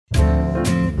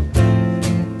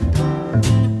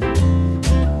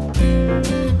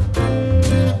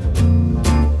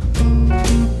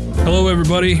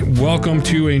everybody. Welcome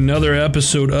to another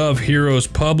episode of Heroes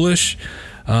Publish.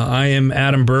 I am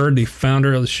Adam Bird, the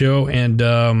founder of the show, and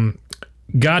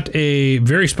got a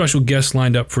very special guest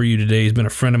lined up for you today. He's been a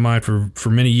friend of mine for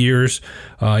many years.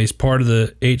 He's part of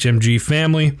the HMG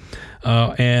family,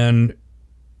 and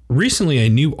recently a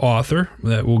new author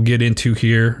that we'll get into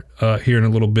here in a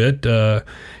little bit.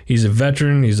 He's a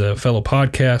veteran, he's a fellow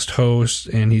podcast host,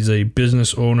 and he's a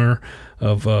business owner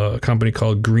of a company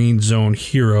called Green Zone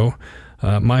Hero.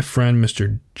 My friend,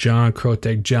 Mr. John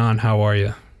Krotec. John, how are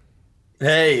you?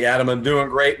 Hey, Adam, I'm doing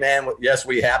great, man. Yes,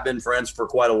 we have been friends for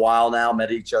quite a while now.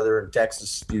 Met each other in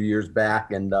Texas a few years back,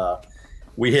 and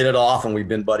we hit it off, and we've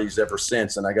been buddies ever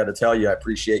since. And I got to tell you, I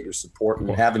appreciate your support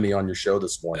and having me on your show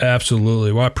this morning.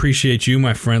 Absolutely. Well, I appreciate you,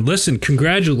 my friend. Listen,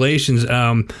 congratulations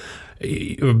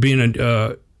being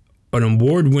an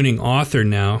award-winning author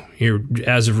now here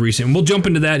as of recent. And we'll jump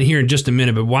into that here in just a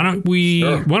minute. But why don't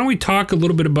we talk a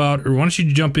little bit about, or why don't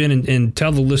you jump in and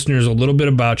tell the listeners a little bit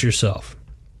about yourself?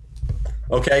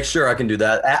 Okay, sure, I can do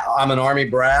that. I'm an Army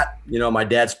brat. You know, my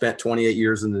dad spent 28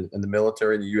 years in the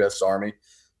military, in the U.S. Army.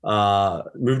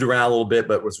 Moved around a little bit,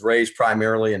 but was raised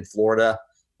primarily in Florida.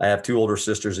 I have two older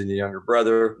sisters and a younger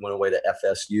brother. Went away to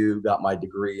FSU, got my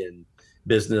degree in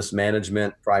business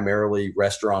management, primarily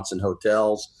restaurants and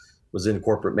hotels. Was in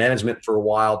corporate management for a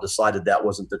while, decided that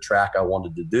wasn't the track I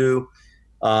wanted to do.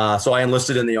 So I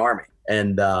enlisted in the Army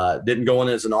and didn't go in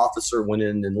as an officer, went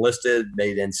in enlisted,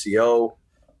 made NCO.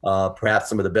 Perhaps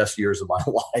some of the best years of my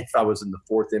life. I was in the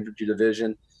 4th Infantry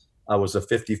Division. I was a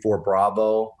 54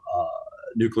 Bravo,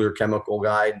 nuclear chemical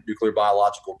guy, nuclear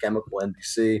biological chemical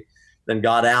NBC. Then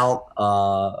got out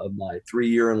of my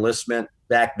 3-year enlistment.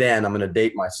 Back then, I'm going to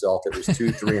date myself. It was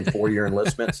 2, 3, and 4-year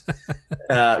enlistments.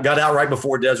 Got out right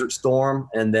before Desert Storm,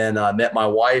 and then met my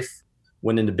wife.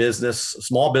 Went into business,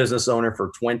 small business owner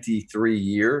for 23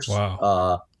 years.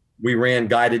 Wow. We ran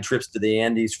guided trips to the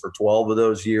Andes for 12 of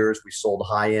those years. We sold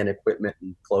high-end equipment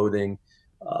and clothing,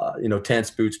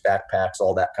 tents, boots, backpacks,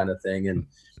 all that kind of thing, and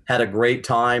had a great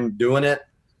time doing it.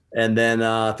 And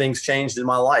then things changed in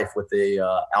my life with a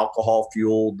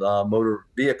alcohol-fueled motor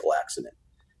vehicle accident.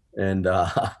 And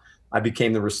I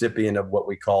became the recipient of what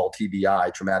we call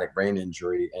TBI, traumatic brain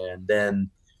injury. And then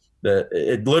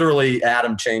it literally,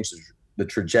 Adam, changed the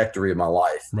trajectory of my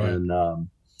life. Right. And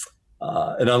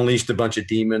it unleashed a bunch of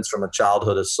demons from a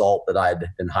childhood assault that I'd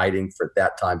been hiding for, at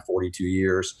that time, 42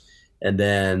 years. And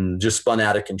then just spun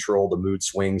out of control, the mood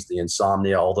swings, the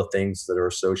insomnia, all the things that are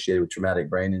associated with traumatic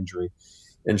brain injury.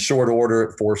 In short order,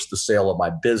 it forced the sale of my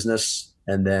business.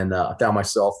 And then I found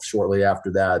myself shortly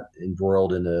after that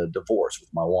embroiled in a divorce with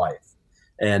my wife.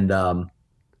 And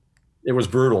it was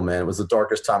brutal, man. It was the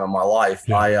darkest time of my life.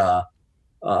 Yeah.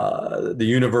 The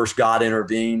universe, God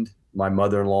intervened. My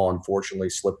mother-in-law, unfortunately,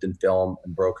 slipped and fell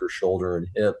and broke her shoulder and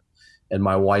hip. And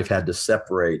my wife had to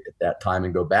separate at that time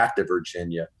and go back to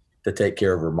Virginia to take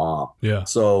care of her mom. Yeah.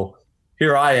 So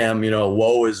here I am,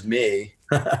 woe is me.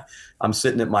 I'm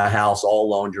sitting at my house all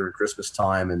alone during Christmas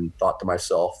time and thought to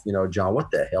myself, John, what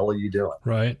the hell are you doing?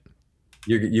 Right.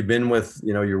 You've been with,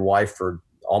 your wife for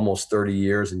almost 30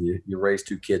 years and you raised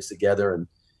 2 kids together. And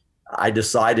I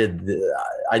decided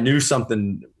I knew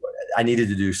something. I needed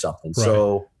to do something. Right.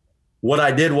 So what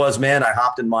I did was, man, I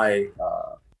hopped in my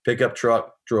pickup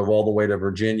truck, drove all the way to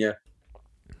Virginia,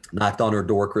 knocked on her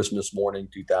door Christmas morning,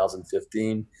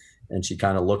 2015. And she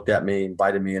kind of looked at me,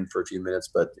 invited me in for a few minutes,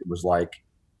 but it was like,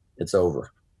 it's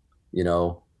over.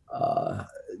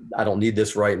 I don't need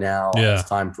this right now. Yeah. It's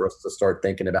time for us to start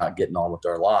thinking about getting on with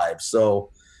our lives.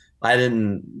 So I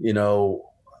didn't,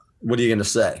 what are you going to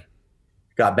say?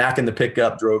 Got back in the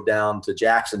pickup, drove down to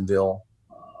Jacksonville.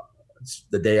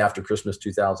 The day after Christmas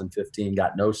 2015,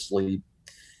 got no sleep,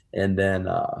 and then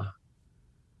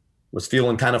was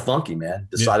feeling kind of funky, man.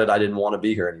 Decided I didn't want to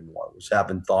be here anymore. Was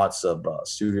having thoughts of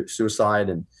suicide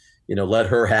and, let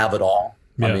her have it all.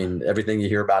 Yeah. I mean, everything you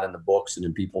hear about in the books and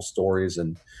in people's stories.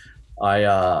 And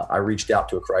I reached out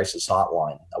to a crisis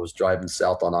hotline. I was driving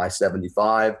south on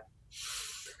I-75.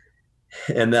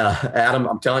 And Adam,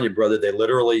 I'm telling you, brother, they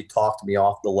literally talked me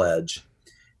off the ledge.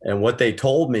 And what they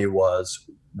told me was,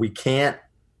 we can't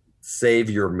save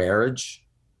your marriage,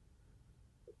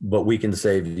 but we can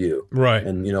save you. Right.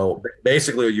 And,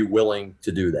 basically, are you willing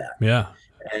to do that? Yeah.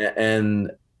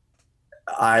 And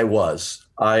I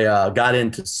got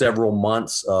into several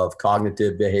months of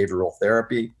cognitive behavioral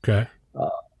therapy. Okay.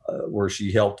 Where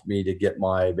she helped me to get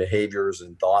my behaviors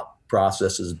and thought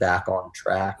processes back on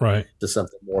track. Right. To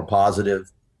something more positive.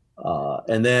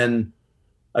 And then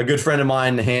a good friend of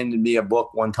mine handed me a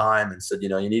book one time and said, you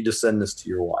need to send this to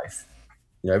your wife.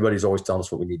 everybody's always telling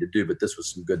us what we need to do, but this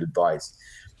was some good advice.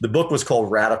 The book was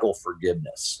called Radical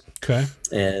Forgiveness. Okay.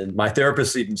 And my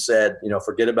therapist even said,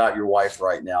 forget about your wife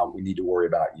right now. We need to worry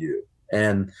about you.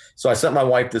 And so I sent my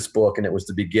wife this book, and it was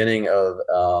the beginning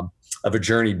of a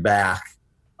journey back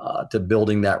to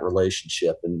building that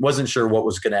relationship, and wasn't sure what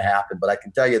was going to happen. But I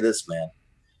can tell you this, man,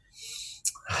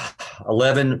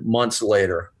 11 months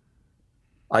later,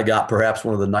 I got perhaps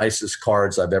one of the nicest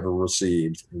cards I've ever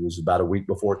received. It was about a week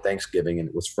before Thanksgiving, and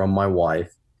it was from my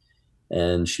wife.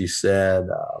 And she said,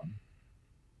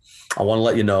 I want to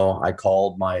let you know, I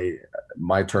called my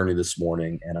attorney this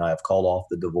morning, and I have called off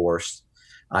the divorce.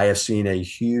 I have seen a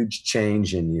huge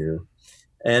change in you,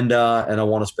 and I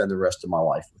want to spend the rest of my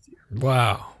life with you.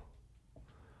 Wow.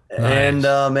 Nice. And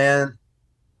man,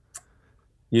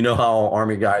 you know how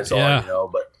Army guys are,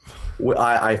 but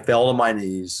I fell to my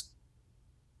knees,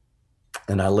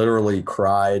 and I literally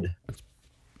cried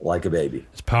like a baby.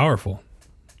 It's powerful.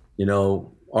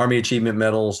 Army Achievement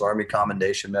Medals, Army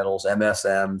Commendation Medals,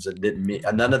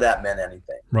 MSMs, none of that meant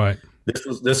anything. Right.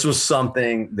 This was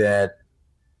something that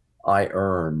I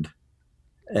earned,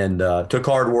 and took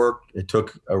hard work. It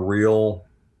took a real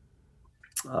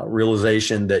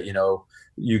realization that,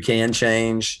 you can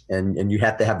change, and you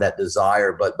have to have that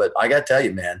desire. But I got to tell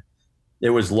you, man, it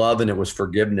was love, and it was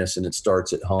forgiveness, and it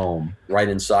starts at home, right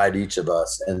inside each of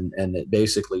us. And it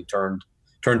basically turned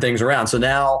things around. So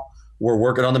now we're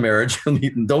working on the marriage.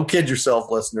 Don't kid yourself,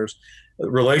 listeners.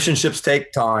 Relationships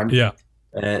take time. Yeah.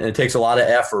 And it takes a lot of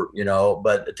effort,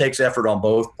 but it takes effort on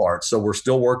both parts. So we're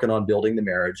still working on building the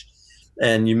marriage.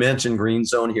 And you mentioned Green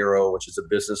Zone Hero, which is a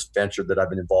business venture that I've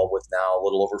been involved with now a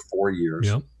little over 4 years.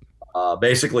 Yep.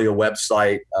 Basically a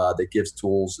website that gives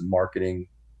tools and marketing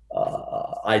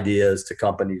ideas to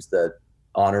companies that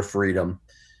honor freedom,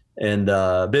 and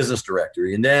business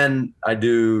directory. And then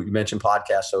you mentioned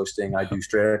podcast hosting. I do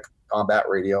Straight Outta Combat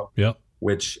Radio. Yep.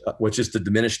 Which is to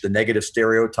diminish the negative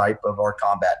stereotype of our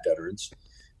combat veterans.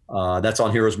 That's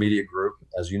on Heroes Media Group,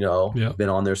 as you know. Yep. Been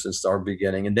on there since our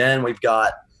beginning. And then we've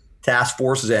got Task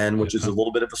Force Zen, which is a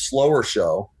little bit of a slower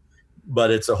show,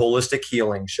 but it's a holistic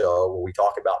healing show where we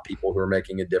talk about people who are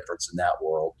making a difference in that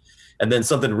world. And then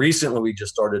something recently we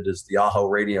just started is the AHO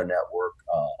Radio Network,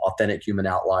 Authentic Human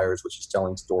Outliers, which is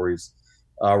telling stories,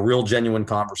 real genuine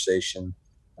conversation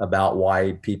about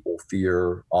why people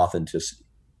fear authenticity.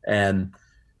 And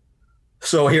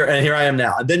so here I am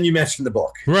now. And then you mentioned the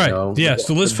book. Right. Yeah.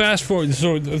 So let's fast forward.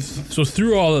 So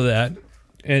through all of that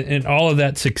and all of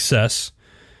that success,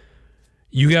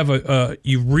 you have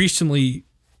you recently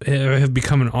have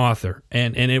become an author.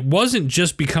 And it wasn't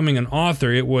just becoming an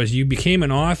author. It was you became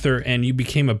an author, and you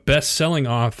became a best-selling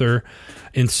author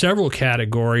in several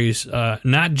categories,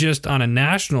 not just on a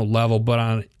national level, but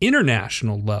on an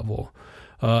international level.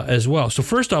 As well. So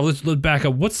first off, let's back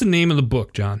up. What's the name of the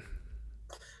book, John?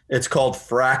 It's called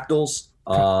Fractals,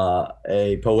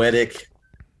 A Poetic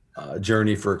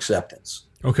Journey for Acceptance.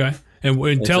 Okay.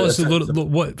 And tell us a little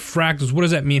what fractals, what does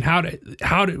that mean? How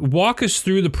to walk us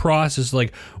through the process,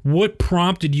 like what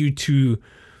prompted you to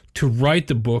write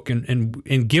the book,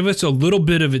 and give us a little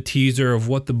bit of a teaser of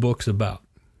what the book's about.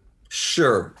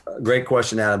 Sure. Great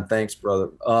question, Adam. Thanks,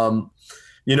 brother.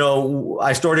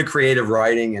 I started creative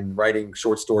writing and writing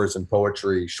short stories and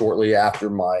poetry shortly after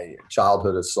my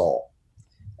childhood assault.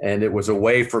 And it was a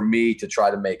way for me to try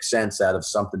to make sense out of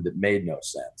something that made no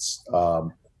sense.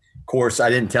 Of course, I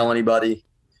didn't tell anybody.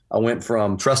 I went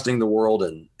from trusting the world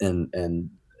and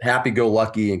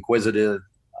happy-go-lucky, inquisitive,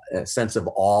 a sense of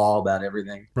awe about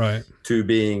everything, right, to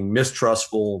being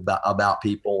mistrustful about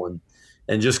people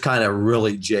and just kind of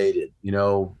really jaded.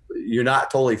 You're not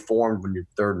totally formed when you're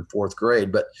third and fourth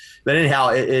grade, but anyhow,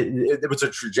 it was a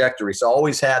trajectory. So I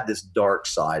always had this dark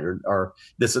side or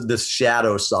this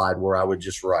shadow side where I would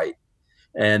just write,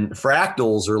 and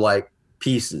fractals are like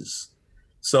pieces.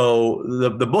 So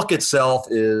the book itself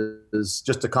is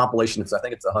just a compilation. I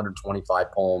think it's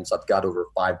 125 poems. I've got over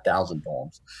 5,000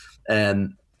 poems,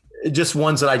 and just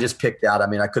ones that I just picked out. I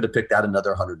mean, I could have picked out another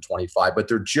 125, but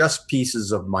they're just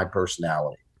pieces of my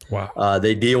personality. Wow.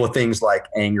 They deal with things like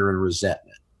anger and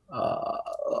resentment,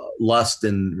 lust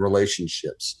in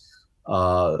relationships,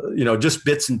 just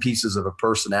bits and pieces of a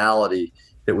personality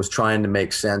that was trying to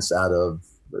make sense out of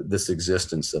this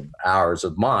existence of ours,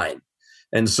 of mine.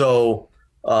 And so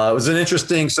it was an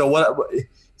interesting,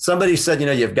 somebody said,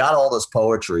 you've got all this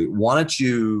poetry. Why don't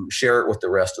you share it with the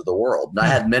rest of the world? And I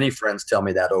had many friends tell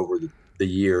me that over the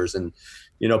years. And,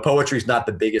 poetry is not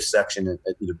the biggest section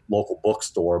at the local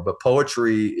bookstore, but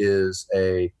poetry is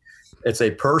it's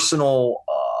a personal,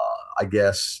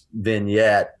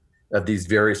 vignette of these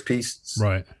various pieces.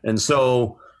 Right. And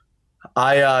so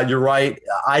You're right.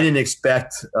 I didn't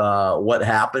expect what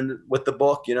happened with the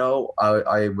book.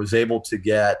 I was able to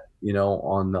get,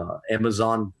 on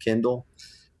Amazon Kindle,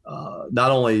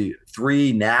 not only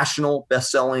 3 national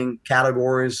best-selling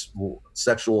categories: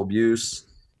 sexual abuse,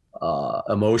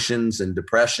 emotions, and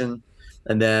depression.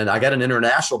 And then I got an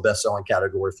international best-selling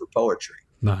category for poetry.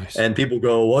 Nice. And people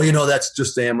go, well, that's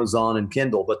just Amazon and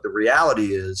Kindle. But the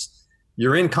reality is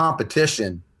you're in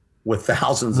competition with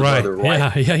thousands of other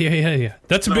writers. Yeah.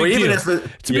 That's a big deal. It's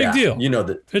a big deal.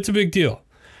 It's a big deal.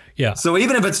 Yeah. So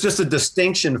even if it's just a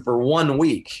distinction for 1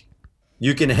 week,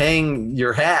 you can hang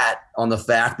your hat on the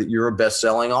fact that you're a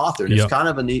best-selling author. And it's kind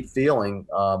of a neat feeling.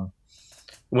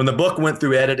 When the book went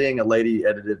through editing, a lady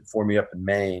edited it for me up in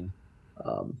Maine.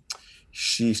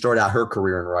 She started out her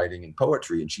career in writing and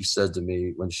poetry. And she said to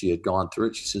me when she had gone through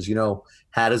it, she says,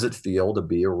 how does it feel to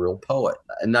be a real poet?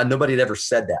 And nobody had ever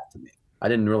said that to me. I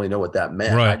didn't really know what that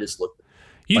meant. Right. I just looked.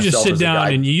 You just sit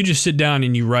down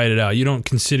and you write it out. You don't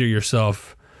consider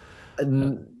yourself.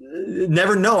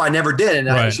 Never. No, I never did.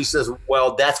 And she says,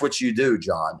 well, that's what you do,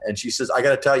 John. And she says, I got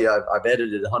to tell you, I've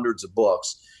edited hundreds of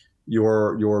books.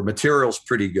 Your material's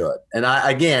pretty good. And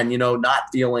not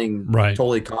feeling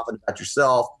totally confident about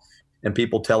yourself and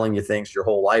people telling you things your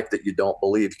whole life that you don't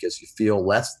believe because you feel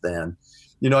less than.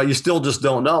 You still just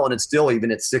don't know. And it's still,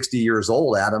 even at 60 years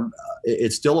old, Adam,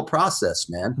 it's still a process,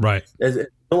 man. Right.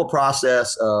 It's still a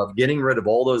process of getting rid of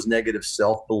all those negative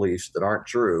self-beliefs that aren't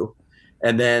true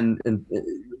and then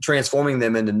transforming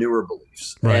them into newer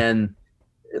beliefs. Right. And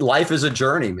life is a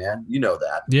journey, man. You know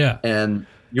that. Yeah. And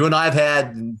you and I have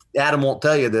had, Adam won't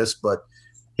tell you this, but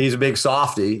he's a big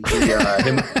softy.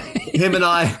 Him and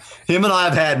I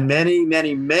have had many,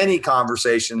 many, many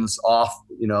conversations off,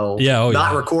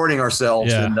 not recording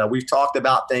ourselves. Yeah. And we've talked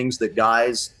about things that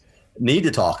guys need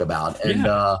to talk about.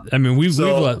 And we've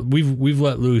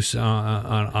let loose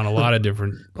on a lot of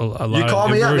different. You call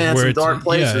me up, man, some dark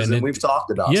places, and we've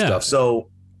talked about stuff. So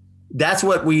that's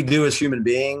what we do as human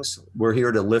beings. We're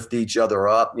here to lift each other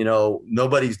up.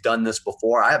 Nobody's done this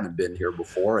before. I haven't been here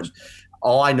before, and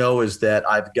all I know is that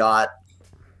I've got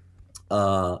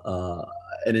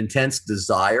an intense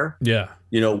desire. Yeah.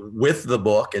 With the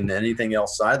book and anything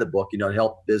else outside the book, to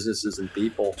help businesses and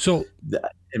people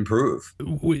improve.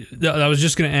 I was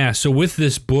just going to ask. So with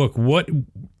this book, what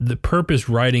the purpose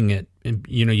writing it?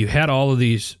 You had all of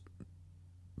these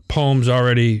poems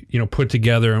already, put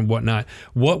together and whatnot.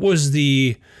 What was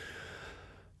the?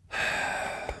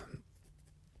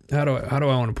 How do I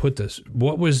want to put this?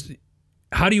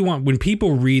 How do you want when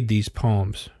people read these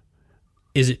poems?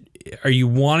 Are you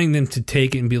wanting them to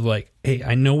take it and be like, hey,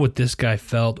 I know what this guy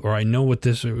felt, or I know what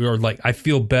this, or like, I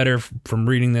feel better from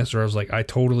reading this, or I was like, I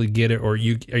totally get it, or are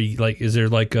you like, is there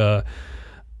like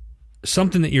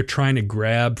something that you're trying to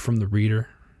grab from the reader?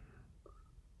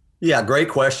 Yeah, great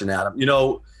question, Adam.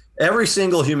 Every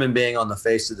single human being on the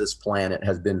face of this planet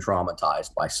has been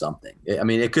traumatized by something. I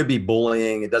mean, it could be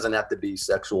bullying. It doesn't have to be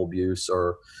sexual abuse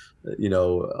or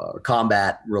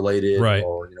combat related, right,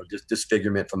 or just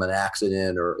disfigurement from an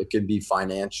accident, or it could be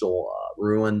financial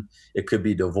ruin, it could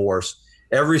be divorce.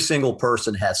 Every single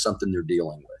person has something they're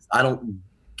dealing with. I don't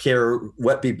care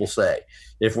what people say.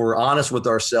 If we're honest with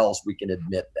ourselves, we can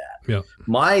admit that. Yeah.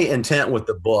 My intent with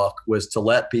the book was to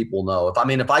let people know, if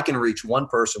I can reach one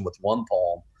person with one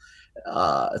poem,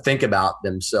 think about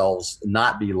themselves,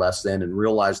 not be less than, and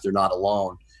realize they're not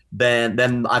alone,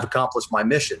 then I've accomplished my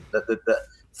mission. The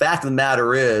fact of the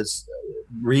matter is,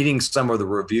 reading some of the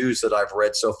reviews that I've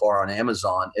read so far on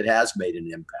Amazon, it has made an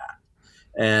impact.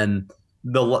 And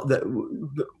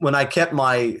when I kept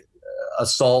my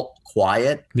assault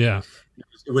quiet, it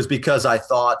was because I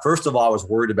thought, first of all, I was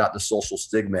worried about the social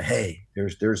stigma. Hey,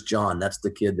 there's John. That's the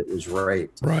kid that was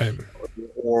raped. Right.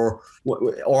 Or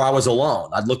I was alone.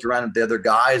 I'd looked around at the other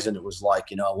guys and it was like,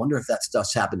 I wonder if that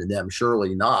stuff's happened to them.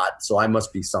 Surely not. So I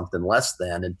must be something less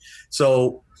than. And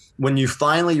so when you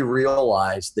finally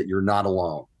realize that you're not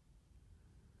alone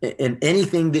in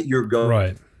anything that you're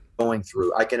going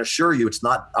through, I can assure you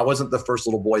I wasn't the first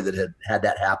little boy that had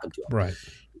that happen to him. Right.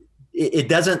 It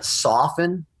doesn't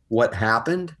soften what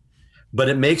happened, but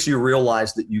it makes you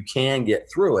realize that you can get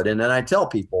through it. And then I tell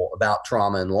people about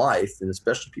trauma in life, and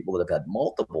especially people that have had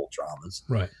multiple traumas.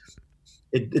 Right.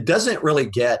 It doesn't really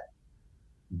get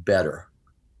better,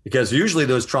 because usually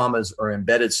those traumas are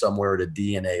embedded somewhere at a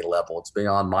DNA level. It's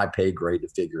beyond my pay grade to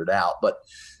figure it out, but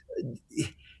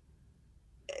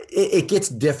it gets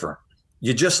different.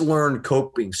 You just learn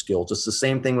coping skills. It's the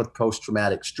same thing with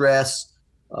post-traumatic stress.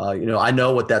 I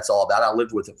know what that's all about. I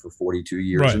lived with it for 42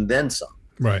 years and then some.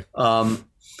 Right.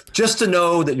 Just to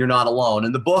know that you're not alone.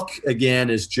 And the book, again,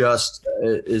 is just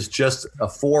is just a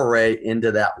foray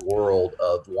into that world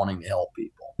of wanting to help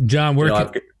people. John,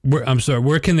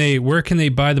 where can they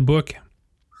buy the book?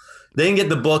 They can get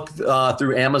the book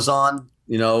through Amazon.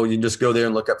 You can just go there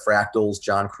and look up Fractals,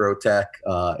 John Krotec,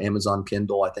 Amazon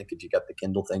Kindle. I think if you got the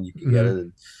Kindle thing, you can get it.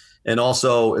 And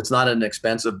also, it's not an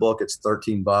expensive book. It's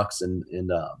 $13,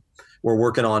 and I'm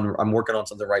working on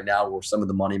something right now where some of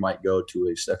the money might go to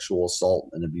a sexual assault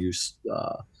and abuse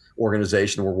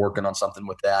organization. We're working on something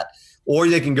with that. Or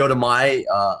they can go to my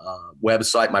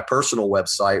website, my personal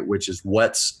website, which is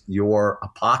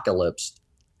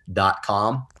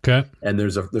what'syouropocalypse.com. Okay. And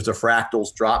there's a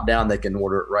Fractals drop down. They can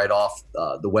order it right off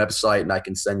the website, and I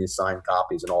can send you signed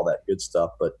copies and all that good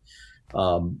stuff. But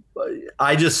I'm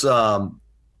just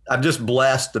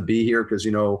blessed to be here because,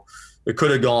 it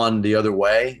could have gone the other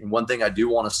way. And one thing I do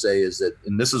want to say is that,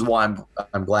 and this is why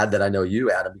I'm glad that I know you,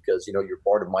 Adam, because, you're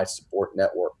part of my support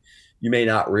network. You may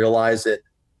not realize it,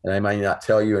 and I might not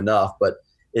tell you enough, but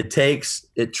it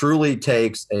truly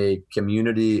takes a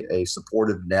community, a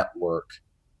supportive network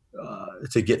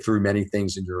to get through many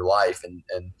things in your life. And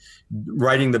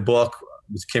writing the book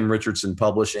with Kim Richardson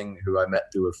Publishing, who I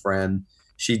met through a friend,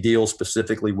 she deals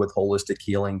specifically with holistic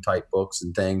healing type books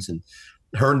and things. And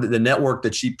the network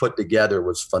that she put together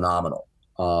was phenomenal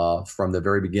from the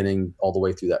very beginning all the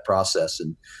way through that process.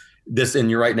 And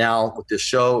you're right now with this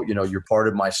show, you're part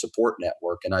of my support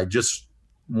network. And I just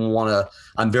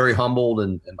I'm very humbled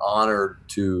and honored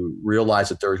to realize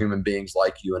that there are human beings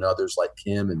like you and others like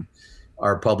Kim and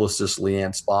our publicist,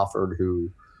 Leanne Spofford,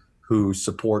 who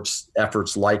supports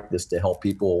efforts like this to help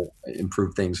people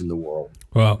improve things in the world.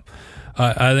 Well,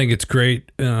 I think it's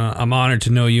great. I'm honored to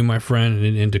know you, my friend,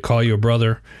 and to call you a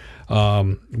brother.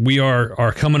 We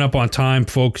are coming up on time,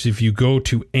 folks. If you go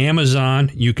to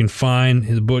Amazon, you can find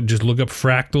his book. Just look up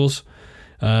Fractals,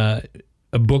 a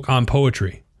book on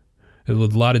poetry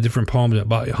with a lot of different poems.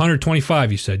 About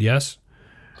 125, you said, yes?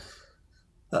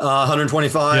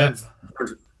 125. Yeah.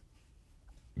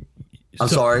 I'm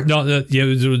sorry. No, it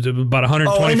was about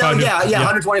 125.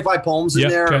 125 poems in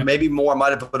there, okay. Maybe more. I might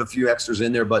have put a few extras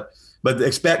in there, but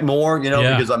expect more,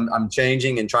 because I'm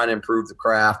changing and trying to improve the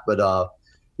craft. But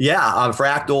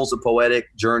Fractals, A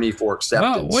Poetic Journey for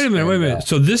Acceptance. Oh, wait a minute.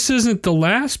 So this isn't the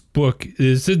last book.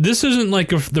 This isn't like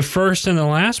the first and the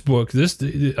last book.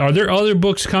 Are there other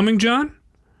books coming, John?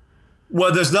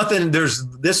 Well, there's nothing.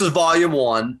 This is volume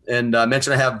 1, and I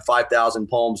mentioned I have 5,000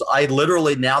 poems. I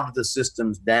literally, now that the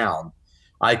system's down,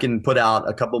 I can put out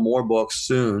a couple more books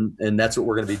soon, and that's what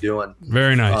we're going to be doing.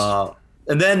 Very nice.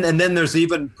 And then there's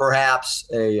even perhaps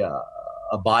a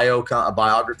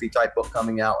biography type book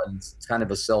coming out, and it's kind of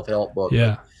a self-help book.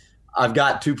 Yeah. I've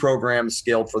got 2 programs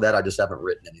scaled for that. I just haven't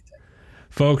written anything.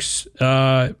 Folks,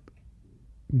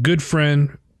 good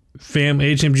friend,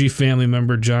 HMG family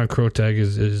member John Krotec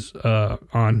is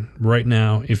on right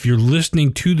now. If you're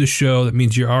listening to the show, that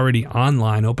means you're already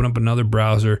online. Open up another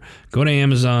browser, go to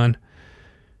Amazon,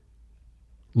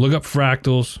 look up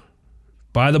Fractals,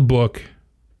 buy the book,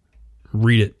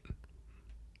 read it.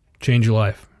 Change your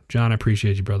life. John, I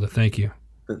appreciate you, brother. Thank you.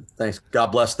 Thanks. God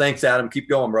bless. Thanks, Adam. Keep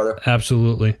going, brother.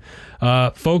 Absolutely.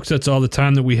 Folks, that's all the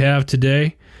time that we have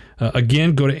today.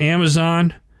 Again, go to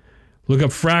Amazon, look up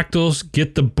Fractals,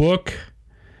 get the book,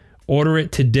 order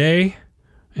it today.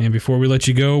 And before we let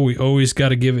you go, we always got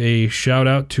to give a shout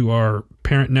out to our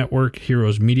parent network,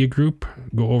 Heroes Media Group.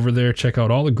 Go over there, check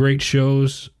out all the great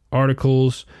shows,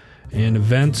 articles, and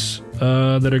events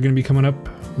that are going to be coming up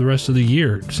the rest of the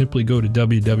year. Simply go to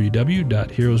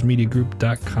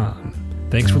www.heroesmediagroup.com.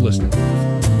 Thanks for listening.